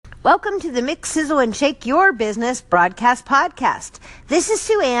Welcome to the Mix, Sizzle, and Shake Your Business Broadcast Podcast. This is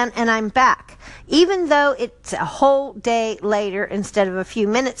Sue Ann, and I'm back, even though it's a whole day later instead of a few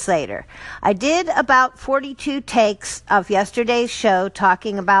minutes later. I did about 42 takes of yesterday's show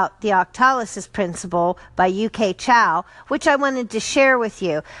talking about the octalysis principle by UK Chow, which I wanted to share with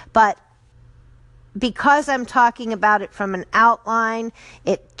you, but because I'm talking about it from an outline,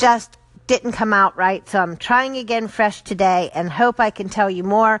 it just didn't come out right, so I'm trying again fresh today and hope I can tell you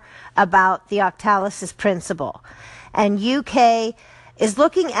more about the octalysis principle. And UK is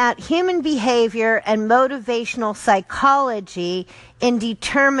looking at human behavior and motivational psychology in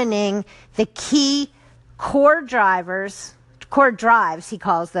determining the key core drives, he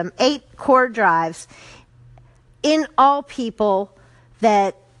calls them, 8 core drives in all people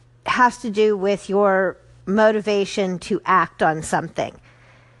that has to do with your motivation to act on something.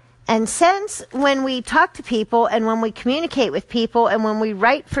 And since when we talk to people and when we communicate with people and when we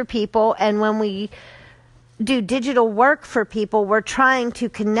write for people and when we do digital work for people, we're trying to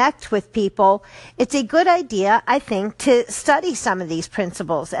connect with people, it's a good idea, I think, to study some of these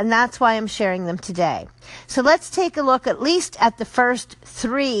principles, and that's why I'm sharing them today. So let's take a look at least at the first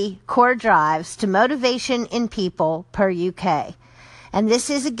 3 core drives to motivation in people per UK. And this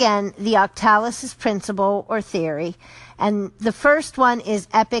is, again, the octalysis principle or theory. And the first one is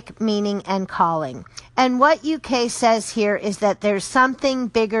epic meaning and calling. And what UK says here is that there's something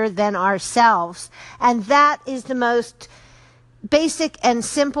bigger than ourselves. And that is the most basic and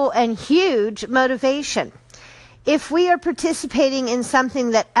simple and huge motivation. If we are participating in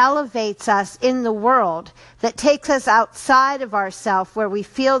something that elevates us in the world, that takes us outside of ourselves, where we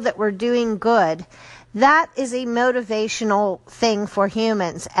feel that we're doing good, that is a motivational thing for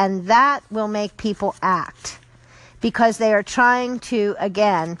humans, and that will make people act because they are trying to,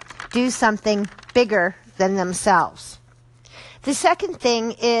 again, do something bigger than themselves. The second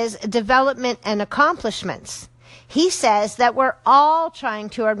thing is development and accomplishments. He says that we're all trying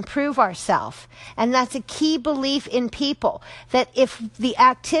to improve ourselves, and that's a key belief in people, that if the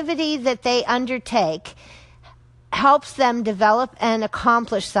activity that they undertake helps them develop and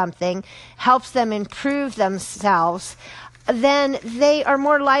accomplish something, helps them improve themselves, then they are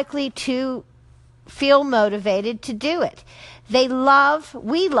more likely to feel motivated to do it. We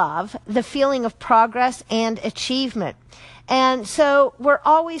love the feeling of progress and achievement. And so we're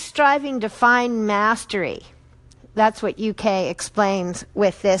always striving to find mastery. That's what UK explains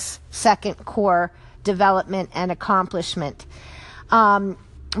with this second core development and accomplishment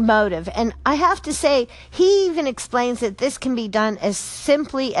motive. And I have to say, he even explains that this can be done as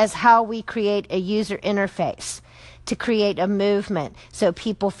simply as how we create a user interface to create a movement so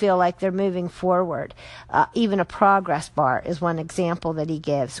people feel like they're moving forward. Even a progress bar is one example that he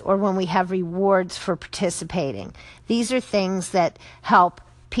gives, or when we have rewards for participating. These are things that help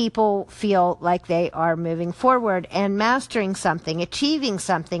people feel like they are moving forward and mastering something, achieving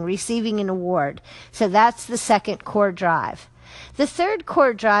something, receiving an award. So that's the second core drive. The third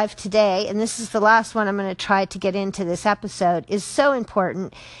core drive today, and this is the last one I'm going to try to get into this episode, is so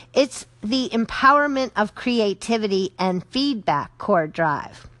important. It's the empowerment of creativity and feedback core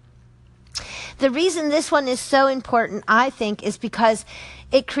drive. The reason this one is so important, I think, is because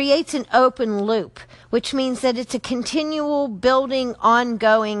it creates an open loop, which means that it's a continual building,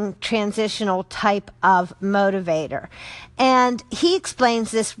 ongoing, transitional type of motivator. And he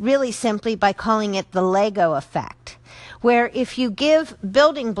explains this really simply by calling it the Lego effect, where if you give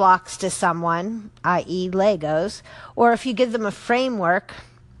building blocks to someone, i.e. Legos, or if you give them a framework,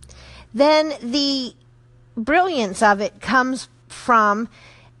 then the brilliance of it comes from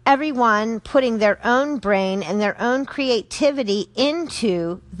everyone putting their own brain and their own creativity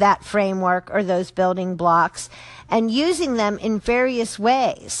into that framework or those building blocks and using them in various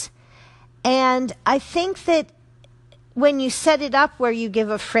ways. And I think that when you set it up where you give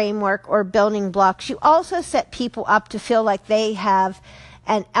a framework or building blocks, you also set people up to feel like they have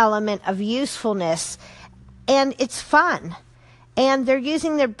an element of usefulness, and it's fun. And they're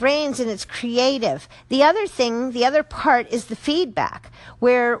using their brains, and it's creative. The other part is the feedback,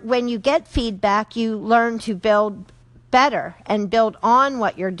 where when you get feedback, you learn to build better and build on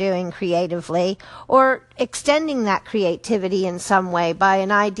what you're doing creatively, or extending that creativity in some way by an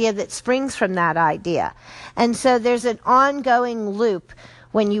idea that springs from that idea. And so there's an ongoing loop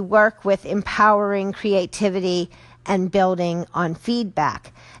when you work with empowering creativity and building on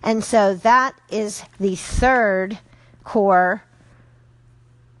feedback. And so that is the third core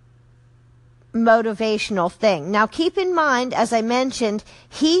motivational thing. Now keep in mind, as I mentioned,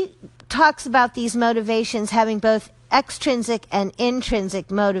 he talks about these motivations having both extrinsic and intrinsic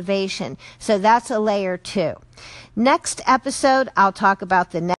motivation. So that's a layer 2. Next episode, I'll talk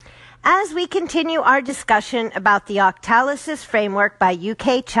about the next. As we continue our discussion about the Octalysis framework by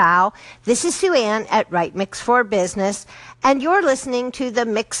UK Chow, this is Sue Ann at Right Mix for Business, and you're listening to the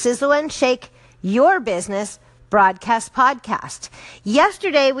Mix, Sizzle, and Shake Your Business broadcast podcast.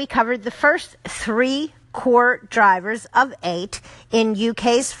 Yesterday, we covered the first 3 core drivers of 8 in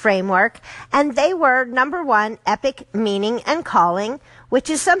UK's framework, and they were, number 1, epic meaning and calling,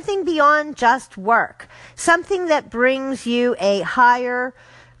 which is something beyond just work, something that brings you a higher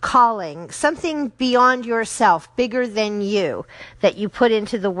calling, something beyond yourself, bigger than you, that you put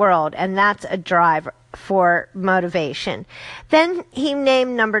into the world, and that's a drive for motivation. Then he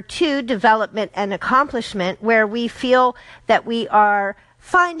named number 2, development and accomplishment, where we feel that we are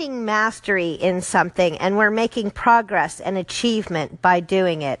finding mastery in something and we're making progress and achievement by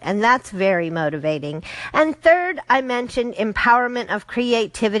doing it, and that's very motivating. And third, I mentioned empowerment of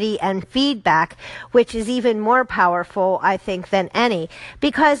creativity and feedback, which is even more powerful, I think, than any,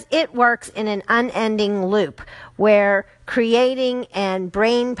 because it works in an unending loop where creating and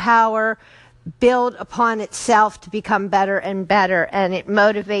brain power build upon itself to become better and better, and it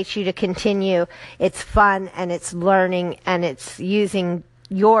motivates you to continue. It's fun and it's learning and it's using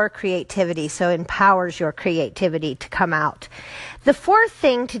your creativity, so empowers your creativity to come out. The fourth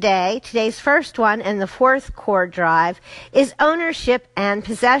thing today's first one and the fourth core drive, is ownership and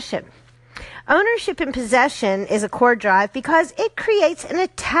possession. Ownership and possession is a core drive because it creates an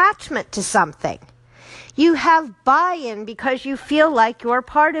attachment to something. You have buy-in because you feel like you're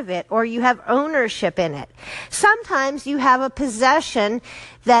part of it, or you have ownership in it. Sometimes you have a possession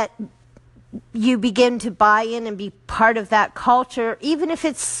that you begin to buy in and be part of that culture, even if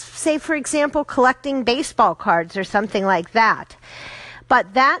it's, say, for example, collecting baseball cards or something like that.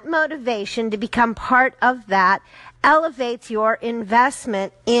 But that motivation to become part of that elevates your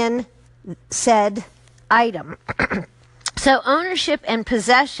investment in said item. So ownership and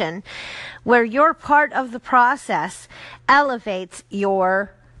possession, where you're part of the process, elevates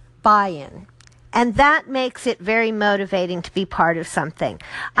your buy-in. And that makes it very motivating to be part of something.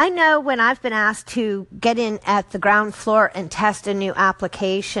 I know when I've been asked to get in at the ground floor and test a new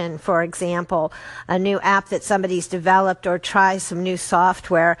application, for example, a new app that somebody's developed, or try some new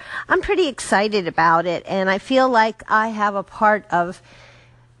software, I'm pretty excited about it, and I feel like I have a part of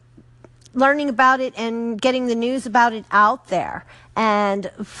learning about it and getting the news about it out there and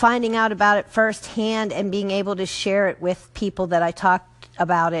finding out about it firsthand and being able to share it with people that I talk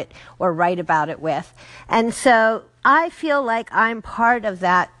about it or write about it with. And so I feel like I'm part of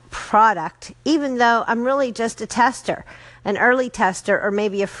that product, even though I'm really just a tester, an early tester or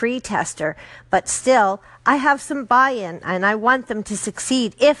maybe a free tester, but still I have some buy-in and I want them to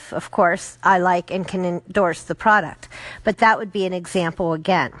succeed if, of course, I like and can endorse the product. But that would be an example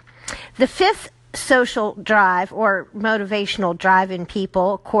again. The fifth social drive or motivational drive in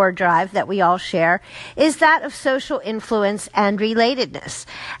people, core drive that we all share, is that of social influence and relatedness.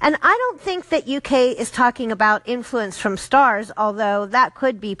 And I don't think that UK is talking about influence from stars, although that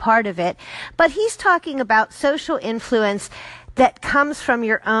could be part of it, but he's talking about social influence that comes from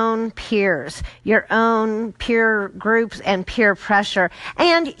your own peers, your own peer groups and peer pressure,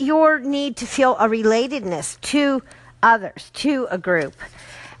 and your need to feel a relatedness to others, to a group.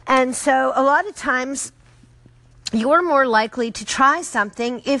 And so a lot of times you're more likely to try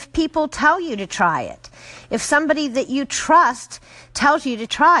something if people tell you to try it. If somebody that you trust tells you to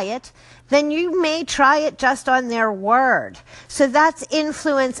try it, then you may try it just on their word. So that's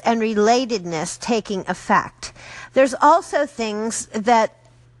influence and relatedness taking effect. There's also things that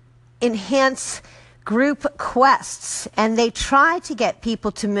enhance group quests, and they try to get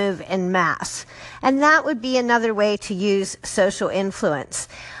people to move en masse. And that would be another way to use social influence.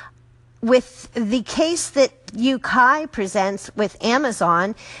 With the case that Yu Kai presents with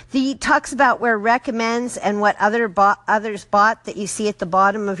Amazon, he talks about where recommends and what others bought that you see at the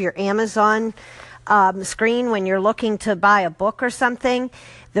bottom of your Amazon screen when you're looking to buy a book or something,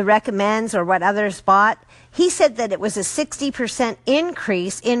 the recommends or what others bought. He said that it was a 60%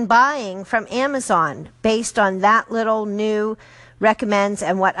 increase in buying from Amazon based on that little new recommends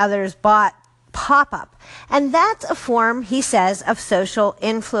and what others bought pop-up. And that's a form, he says, of social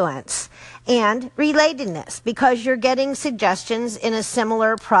influence and relatedness, because you're getting suggestions in a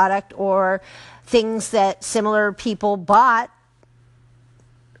similar product or things that similar people bought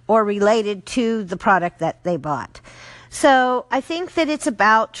or related to the product that they bought. So I think that it's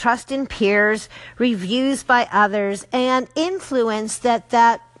about trust in peers, reviews by others, and influence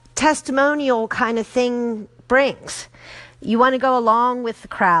that testimonial kind of thing brings. You want to go along with the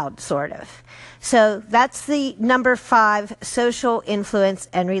crowd, sort of. So that's the number 5, social influence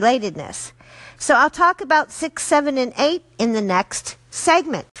and relatedness. So I'll talk about 6, 7, and 8 in the next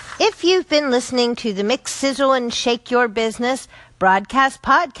segment. If you've been listening to the Mix, Sizzle, and Shake Your Business broadcast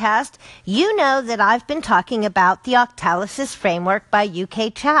podcast, you know that I've been talking about the Octalysis Framework by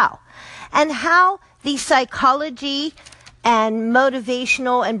UK Chow and how the psychology and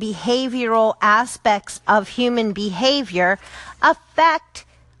motivational and behavioral aspects of human behavior affect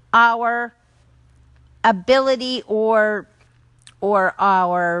our ability or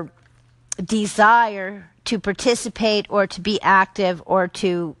our desire to participate or to be active or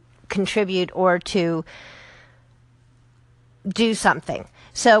to contribute or to do something.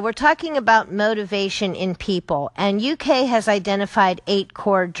 So we're talking about motivation in people, and UK has identified 8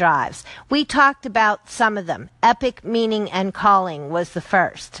 core drives. We talked about some of them. Epic, meaning, and calling was the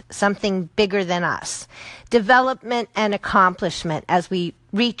first, something bigger than us. Development and accomplishment as we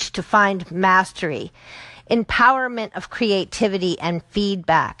reach to find mastery. Empowerment of creativity and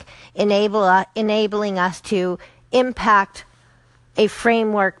feedback, enabling us to impact a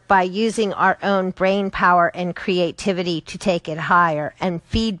framework by using our own brain power and creativity to take it higher, and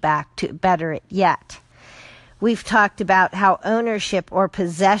feedback to better it yet. We've talked about how ownership or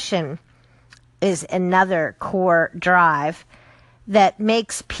possession is another core drive that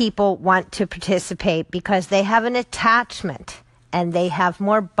makes people want to participate because they have an attachment and they have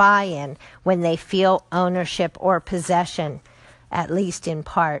more buy-in when they feel ownership or possession, at least in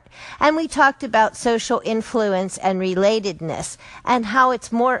part. And we talked about social influence and relatedness and how it's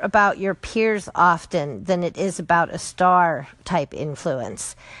more about your peers often than it is about a star type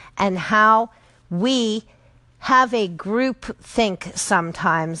influence, and how we have a group think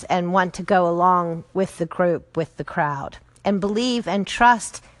sometimes and want to go along with the group, with the crowd, and believe and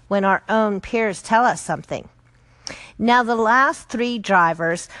trust when our own peers tell us something. Now, the last 3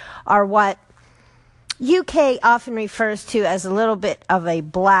 drivers are what UK often refers to as a little bit of a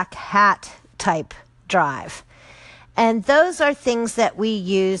black hat type drive. And those are things that we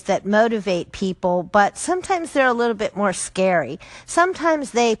use that motivate people, but sometimes they're a little bit more scary.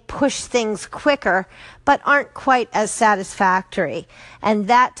 Sometimes they push things quicker, but aren't quite as satisfactory. And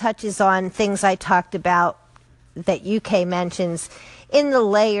that touches on things I talked about that UK mentions in the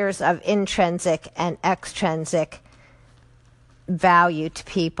layers of intrinsic and extrinsic value to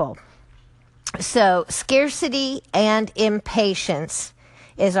people. So scarcity and impatience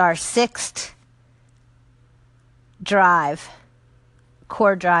is our 6th drive,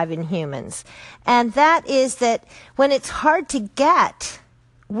 core drive in humans. And that is that when it's hard to get,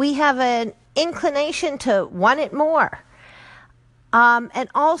 we have an inclination to want it more. And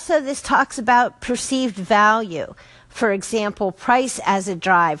also this talks about perceived value. For example, price as a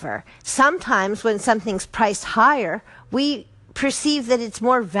driver. Sometimes when something's priced higher, we perceive that it's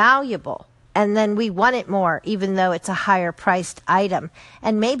more valuable. And then we want it more, even though it's a higher priced item.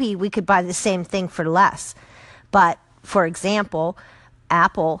 And maybe we could buy the same thing for less. But, for example,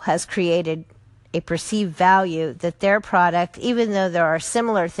 Apple has created a perceived value that their product, even though there are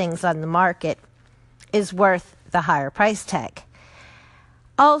similar things on the market, is worth the higher price tag.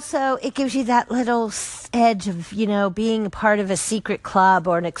 Also, it gives you that little edge of, being a part of a secret club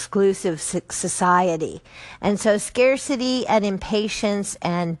or an exclusive society. And so scarcity and impatience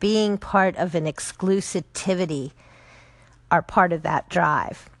and being part of an exclusivity are part of that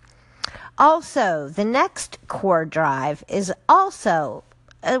drive. Also, the next core drive is also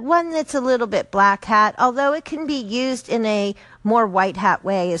one that's a little bit black hat, although it can be used in a more white hat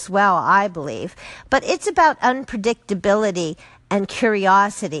way as well, I believe. But it's about unpredictability and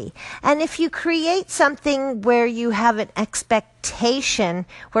curiosity. And if you create something where you have an expectation,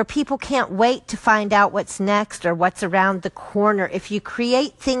 where people can't wait to find out what's next or what's around the corner, if you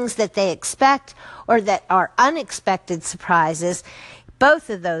create things that they expect or that are unexpected surprises, both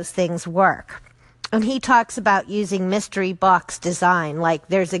of those things work. And he talks about using mystery box design, like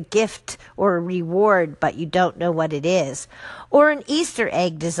there's a gift or a reward, but you don't know what it is. Or an Easter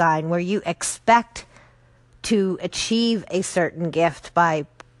egg design where you expect to achieve a certain gift by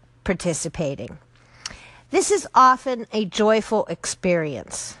participating. This is often a joyful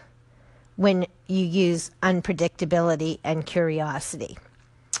experience when you use unpredictability and curiosity.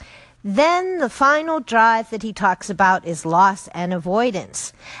 Then the final drive that he talks about is loss and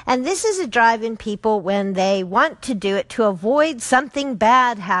avoidance. And this is a drive in people when they want to do it to avoid something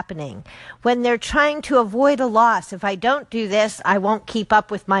bad happening. When they're trying to avoid a loss. If I don't do this, I won't keep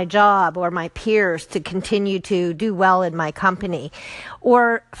up with my job or my peers to continue to do well in my company.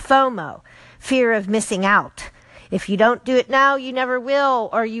 Or FOMO, fear of missing out. If you don't do it now, you never will,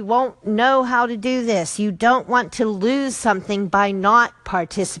 or you won't know how to do this. You don't want to lose something by not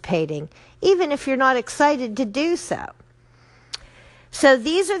participating, even if you're not excited to do so. So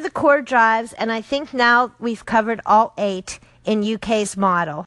these are the core drives, and I think now we've covered all 8 in UK's model.